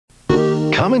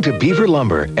Come into Beaver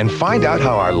Lumber and find out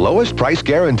how our lowest price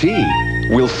guarantee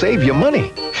will save you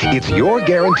money. It's your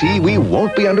guarantee we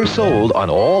won't be undersold on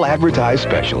all advertised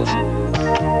specials.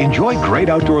 Enjoy great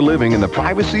outdoor living in the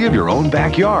privacy of your own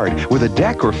backyard with a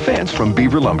deck or fence from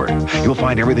Beaver Lumber. You'll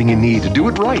find everything you need to do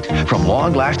it right, from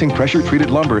long-lasting pressure-treated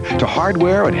lumber to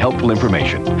hardware and helpful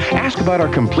information. Ask about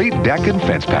our complete deck and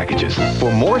fence packages.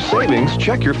 For more savings,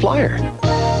 check your flyer.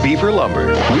 Beaver Lumber.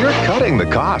 We're cutting the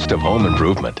cost of home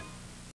improvement.